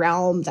 my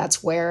realm.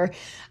 That's where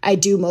I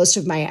do most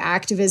of my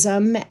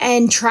activism,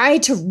 and try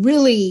to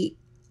really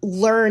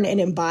learn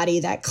and embody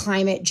that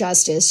climate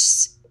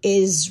justice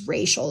is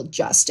racial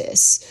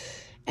justice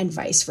and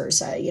vice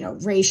versa.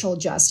 Racial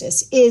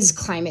justice is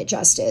climate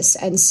justice.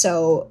 And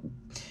so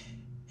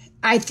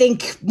I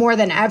think more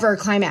than ever,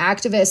 climate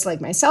activists like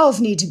myself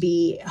need to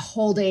be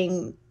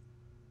holding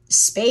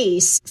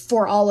space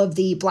for all of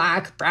the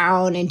Black,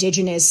 Brown,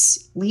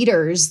 Indigenous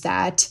leaders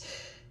that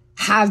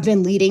have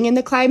been leading in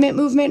the climate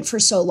movement for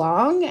so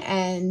long,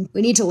 and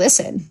we need to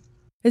listen.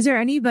 Is there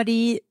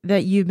anybody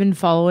that you've been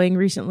following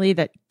recently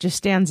that just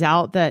stands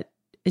out, that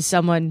is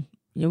someone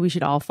we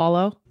should all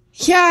follow?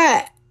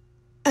 Yeah,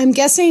 I'm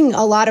guessing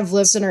a lot of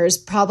listeners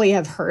probably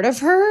have heard of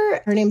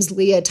her. Her name's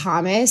Leah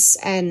Thomas,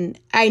 and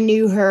I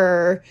knew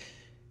her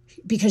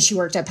because she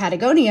worked at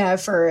Patagonia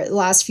for the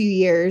last few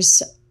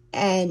years.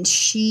 And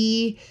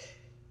she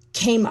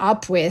came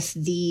up with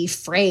the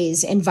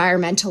phrase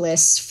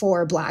environmentalists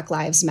for Black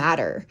Lives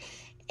Matter.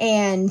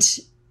 And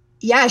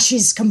yeah,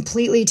 she's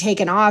completely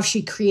taken off.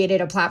 She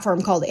created a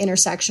platform called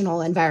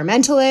Intersectional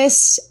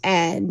Environmentalists,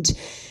 and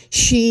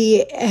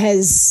she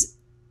has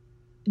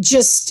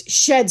just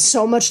shed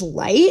so much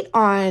light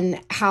on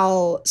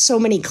how so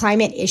many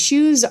climate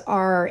issues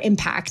are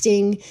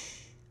impacting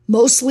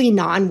mostly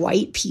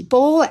non-white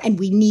people. And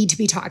we need to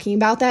be talking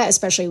about that,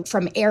 especially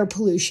from air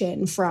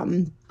pollution,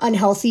 from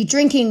unhealthy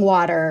drinking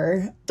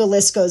water. The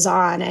list goes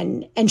on.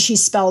 And she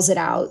spells it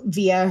out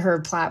via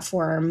her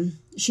platform.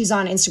 She's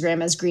on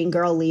Instagram as Green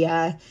Girl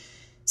Leah.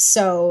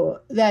 So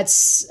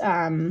that's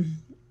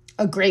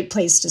a great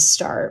place to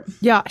start.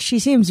 Yeah, she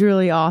seems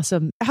really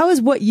awesome. How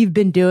has what you've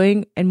been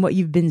doing and what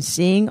you've been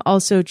seeing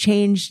also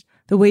changed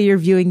the way you're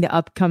viewing the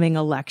upcoming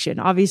election?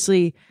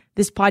 Obviously,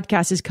 this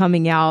podcast is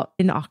coming out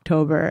in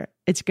October.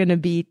 It's going to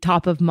be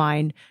top of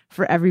mind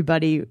for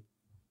everybody.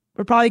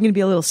 We're probably going to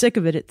be a little sick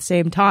of it at the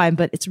same time,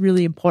 but it's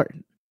really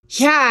important.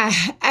 Yeah,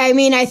 I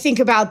mean, I think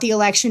about the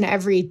election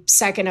every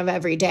second of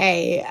every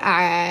day.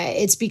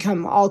 It's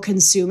become all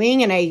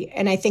consuming,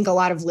 and I think a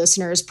lot of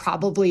listeners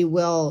probably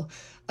will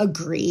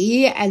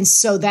agree. And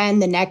so then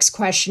the next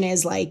question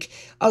is like,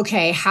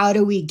 okay, how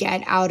do we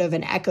get out of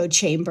an echo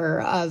chamber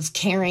of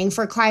caring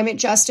for climate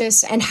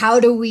justice, and how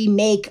do we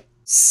make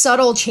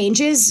subtle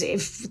changes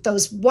if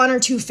those one or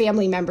two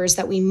family members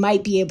that we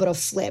might be able to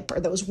flip, or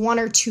those one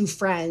or two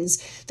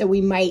friends that we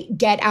might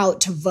get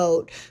out to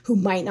vote who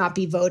might not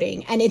be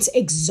voting. And it's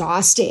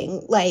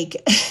exhausting. Like,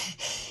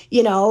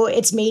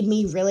 it's made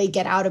me really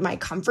get out of my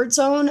comfort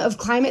zone of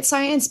climate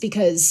science,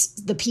 because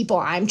the people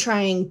I'm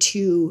trying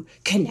to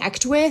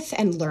connect with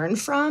and learn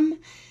from,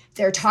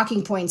 their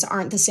talking points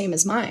aren't the same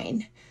as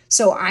mine.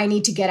 So I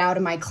need to get out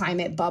of my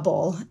climate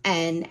bubble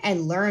and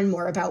learn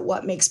more about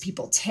what makes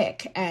people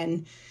tick.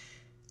 And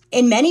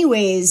in many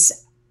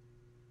ways,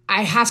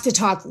 I have to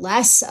talk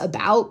less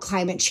about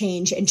climate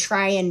change and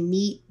try and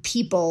meet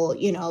people,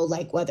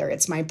 like whether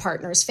it's my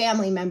partner's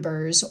family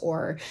members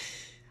or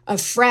a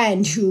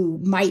friend who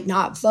might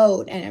not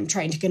vote. And I'm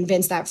trying to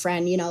convince that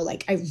friend,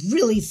 like, I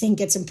really think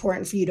it's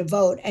important for you to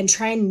vote, and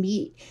try and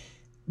meet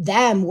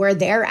them where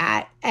they're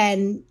at.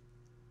 And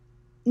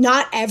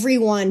not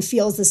everyone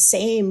feels the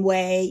same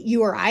way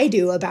you or I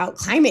do about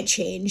climate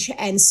change.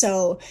 And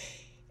so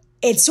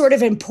it's sort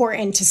of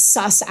important to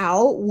suss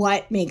out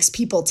what makes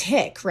people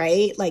tick,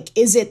 right? Like,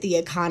 is it the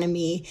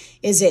economy?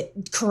 Is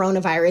it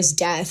coronavirus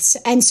deaths?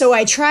 And so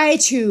I try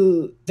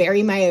to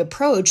vary my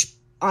approach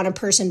on a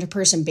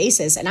person-to-person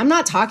basis. And I'm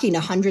not talking to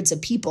hundreds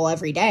of people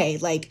every day.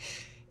 Like,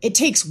 it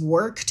takes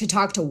work to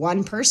talk to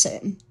one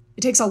person.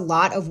 It takes a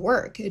lot of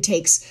work. It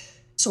takes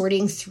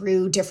sorting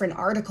through different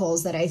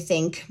articles that I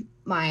think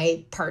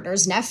my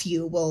partner's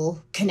nephew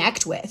will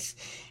connect with.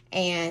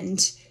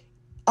 And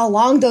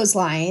along those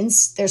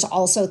lines, there's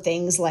also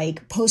things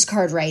like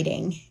postcard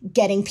writing,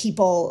 getting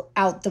people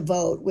out the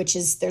vote,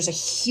 there's a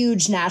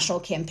huge national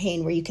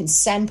campaign where you can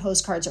send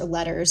postcards or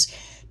letters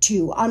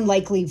to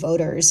unlikely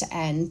voters,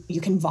 and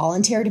you can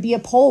volunteer to be a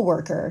poll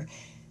worker.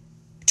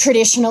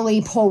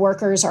 Traditionally, poll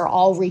workers are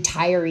all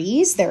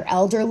retirees. They're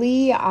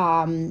elderly.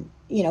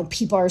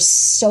 People are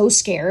so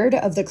scared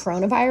of the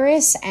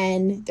coronavirus,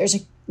 and there's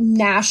a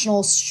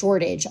national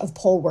shortage of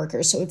poll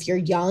workers. So if you're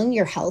young,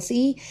 you're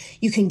healthy,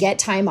 you can get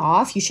time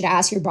off. You should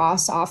ask your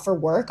boss off for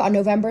work on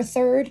November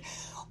 3rd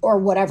or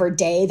whatever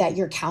day that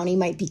your county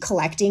might be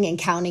collecting and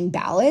counting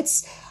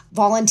ballots.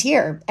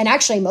 Volunteer. And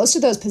actually, most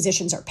of those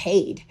positions are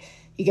paid.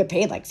 You get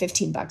paid like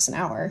 $15 an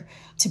hour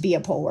to be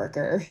a poll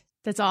worker.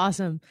 That's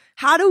awesome.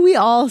 How do we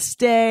all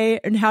stay,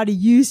 and how do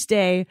you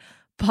stay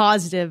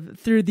positive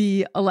through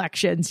the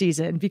election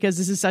season? Because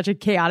this is such a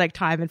chaotic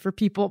time, and for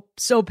people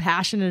so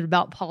passionate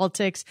about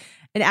politics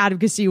and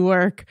advocacy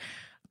work,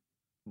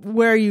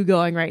 where are you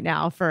going right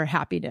now for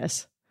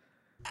happiness?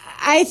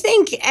 I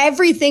think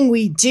everything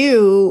we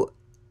do,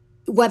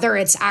 whether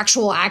it's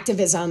actual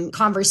activism,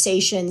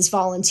 conversations,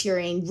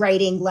 volunteering,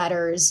 writing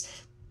letters,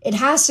 it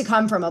has to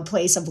come from a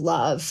place of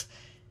love.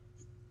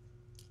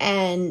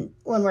 And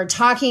when we're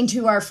talking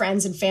to our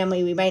friends and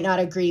family we might not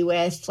agree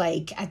with,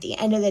 like, at the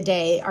end of the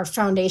day, our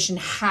foundation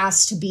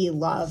has to be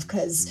love,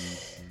 because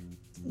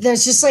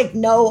there's just like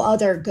no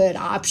other good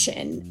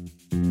option.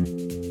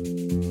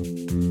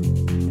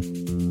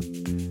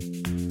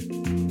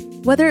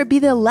 Whether it be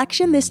the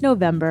election this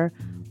November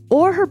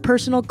or her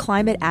personal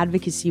climate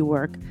advocacy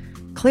work,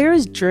 Clare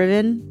is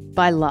driven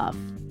by love.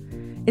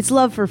 It's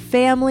love for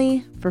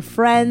family, for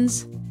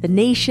friends, the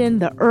nation,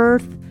 the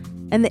earth,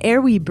 and the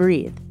air we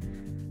breathe.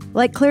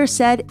 Like Clare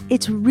said,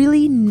 it's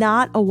really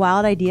not a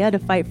wild idea to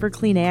fight for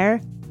clean air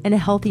and a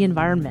healthy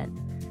environment.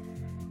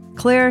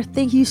 Clare,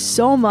 thank you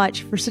so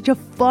much for such a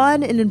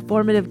fun and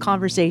informative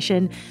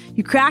conversation.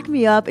 You crack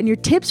me up, and your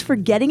tips for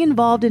getting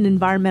involved in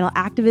environmental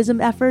activism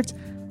efforts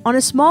on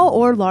a small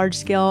or large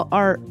scale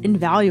are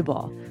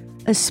invaluable,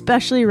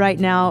 especially right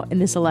now in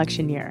this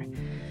election year.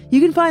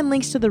 You can find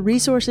links to the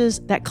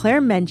resources that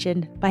Clare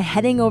mentioned by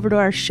heading over to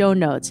our show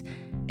notes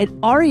at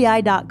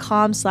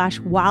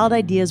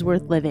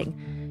rei.com/wildideasworthliving.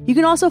 You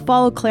can also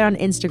follow Clare on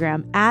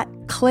Instagram at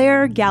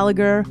Clare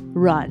Gallagher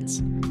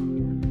Runs.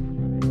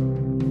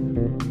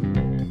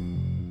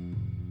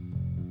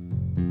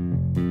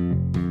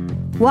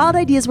 Wild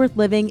Ideas Worth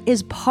Living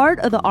is part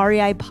of the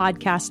REI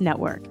Podcast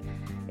Network.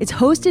 It's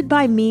hosted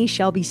by me,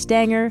 Shelby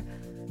Stanger,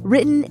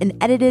 written and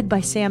edited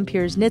by Sam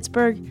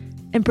Piers-Nitzberg,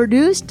 and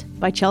produced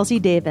by Chelsea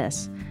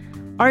Davis.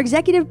 Our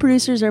executive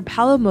producers are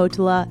Paolo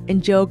Motola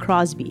and Joe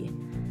Crosby.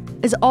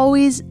 As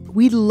always,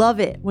 we'd love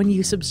it when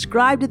you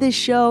subscribe to this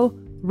show,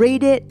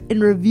 rate it,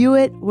 and review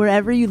it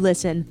wherever you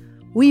listen.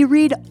 We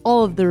read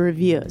all of the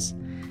reviews.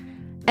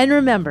 And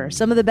remember,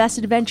 some of the best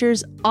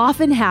adventures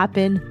often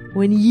happen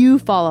when you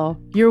follow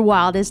your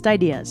wildest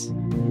ideas.